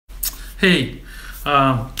Hey,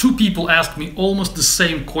 two people asked me almost the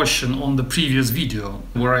same question on the previous video,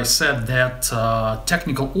 where I said that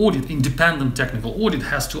independent technical audit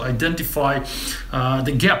has to identify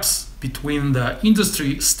the gaps between the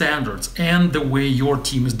industry standards and the way your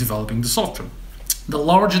team is developing the software. The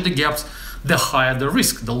larger the gaps, the higher the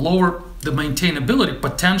risk, the lower the maintainability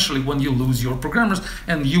potentially when you lose your programmers,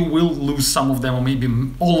 and you will lose some of them or maybe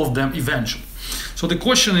all of them eventually. So the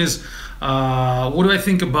question is, what do I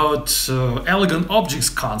think about elegant objects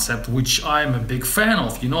concept, which I'm a big fan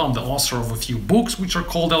of. You know, I'm the author of a few books which are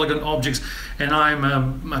called Elegant Objects, and I'm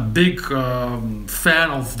a big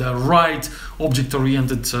fan of the right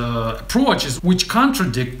object-oriented approaches, which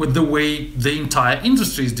contradict with the way the entire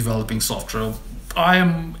industry is developing software. I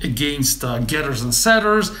am against getters and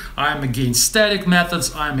setters, I'm against static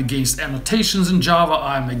methods, I'm against annotations in Java,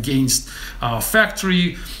 I'm against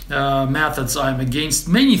factory methods, I'm against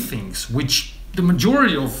many things which the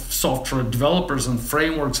majority of software developers and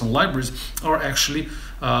frameworks and libraries are actually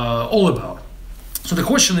all about. So the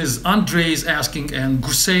question is, Andre is asking and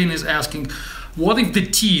Hussein is asking, what if the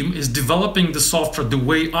team is developing the software the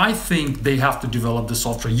way I think they have to develop the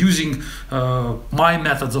software, using my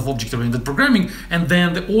methods of object-oriented programming, and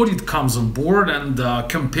then the audit comes on board and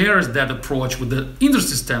compares that approach with the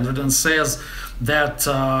industry standard and says that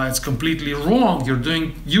it's completely wrong,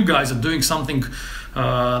 you guys are doing something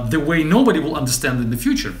the way nobody will understand in the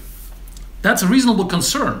future. That's a reasonable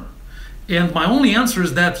concern. And my only answer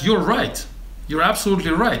is that you're right. You're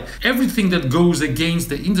absolutely right. Everything that goes against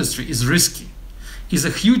the industry is risky. Is a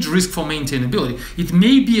huge risk for maintainability. It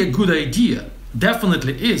may be a good idea,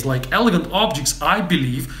 definitely is. Like Elegant Objects, I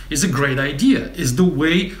believe, is a great idea, is the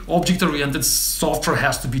way object-oriented software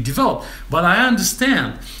has to be developed. But I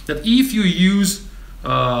understand that if you use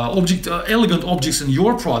elegant objects in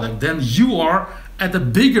your product, then you are at a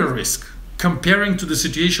bigger risk comparing to the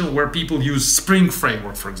situation where people use Spring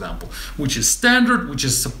Framework, for example, which is standard, which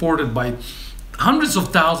is supported by hundreds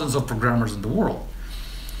of thousands of programmers in the world.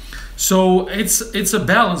 So it's a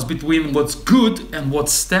balance between what's good and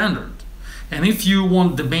what's standard. And if you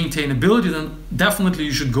want the maintainability, then definitely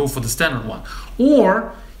you should go for the standard one.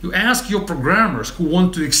 Or you ask your programmers who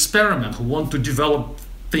want to experiment, who want to develop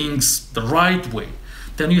things the right way,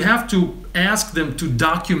 then you have to ask them to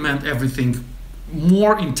document everything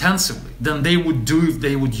more intensively than they would do if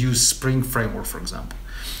they would use Spring Framework, for example.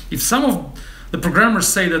 If some of the programmers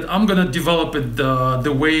say that I'm going to develop it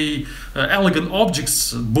the way Elegant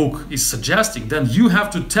Objects book is suggesting, then you have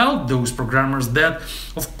to tell those programmers that,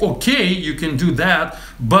 okay, you can do that,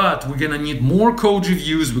 but we're going to need more code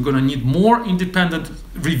reviews, we're going to need more independent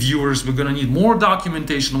reviewers, we're going to need more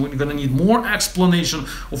documentation, we're going to need more explanation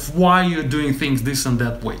of why you're doing things this and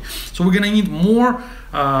that way. So we're going to need more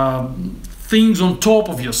things on top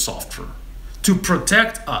of your software to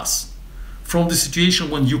protect us from the situation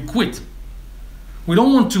when you quit. We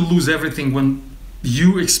don't want to lose everything when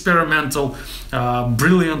you experimental,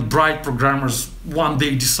 brilliant, bright programmers one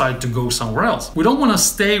day decide to go somewhere else. We don't want to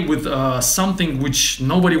stay with something which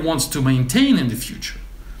nobody wants to maintain in the future.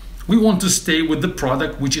 We want to stay with the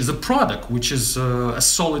product, which is a product, which is a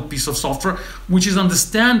solid piece of software, which is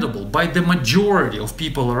understandable by the majority of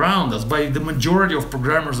people around us, by the majority of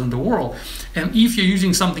programmers in the world. And if you're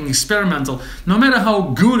using something experimental, no matter how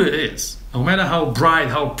good it is, no matter how bright,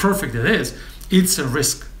 how perfect it is, it's a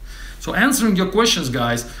risk. So answering your questions,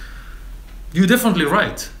 guys, you're definitely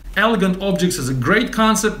right. Elegant Objects is a great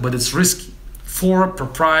concept, but it's risky for a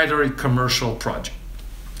proprietary commercial project.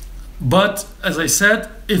 But as I said,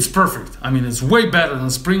 it's perfect. I mean, it's way better than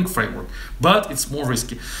Spring Framework, but it's more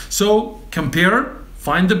risky. So compare,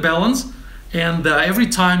 find the balance, and every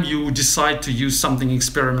time you decide to use something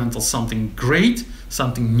experimental, something great,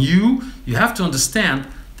 something new, you have to understand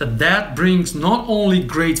that brings not only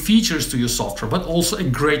great features to your software, but also a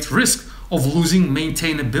great risk of losing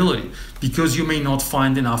maintainability, because you may not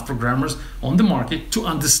find enough programmers on the market to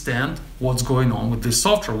understand what's going on with this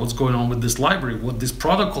software, what's going on with this library, what this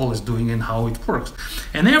protocol is doing and how it works.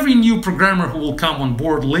 And every new programmer who will come on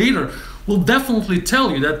board later will definitely tell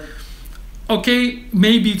you that, okay,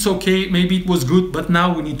 maybe it's okay, maybe it was good, but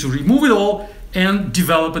now we need to remove it all and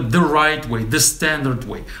develop it the right way, the standard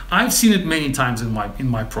way. I've seen it many times in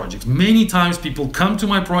my projects. Many times people come to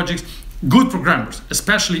my projects, good programmers,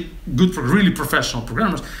 especially good, really professional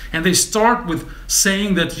programmers, and they start with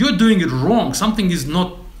saying that you're doing it wrong. Something is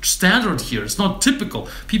not standard here. It's not typical.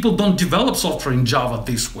 People don't develop software in Java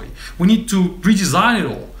this way. We need to redesign it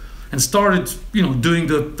all and start it, doing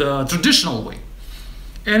the traditional way.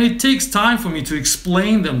 And it takes time for me to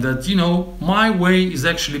explain them that, my way is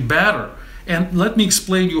actually better. And let me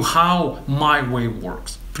explain you how my way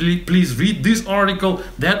works. please read this article,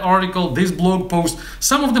 that article, this blog post.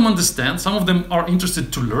 Some of them understand, some of them are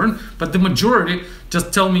interested to learn, but the majority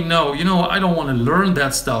just tell me, no, I don't want to learn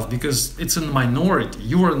that stuff because it's in the minority.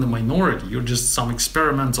 You are in the minority. You're just some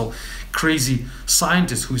experimental, crazy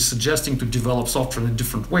scientist who is suggesting to develop software in a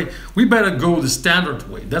different way. We better go the standard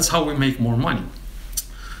way. That's how we make more money.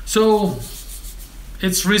 So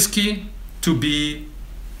it's risky to be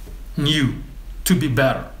new, to be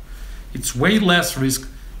better. It's way less risk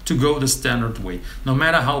to go the standard way, no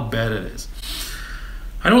matter how bad it is.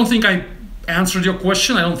 I don't think I answered your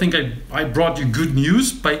question. I don't think I brought you good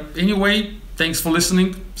news. But anyway, thanks for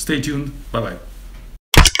listening. Stay tuned. Bye-bye.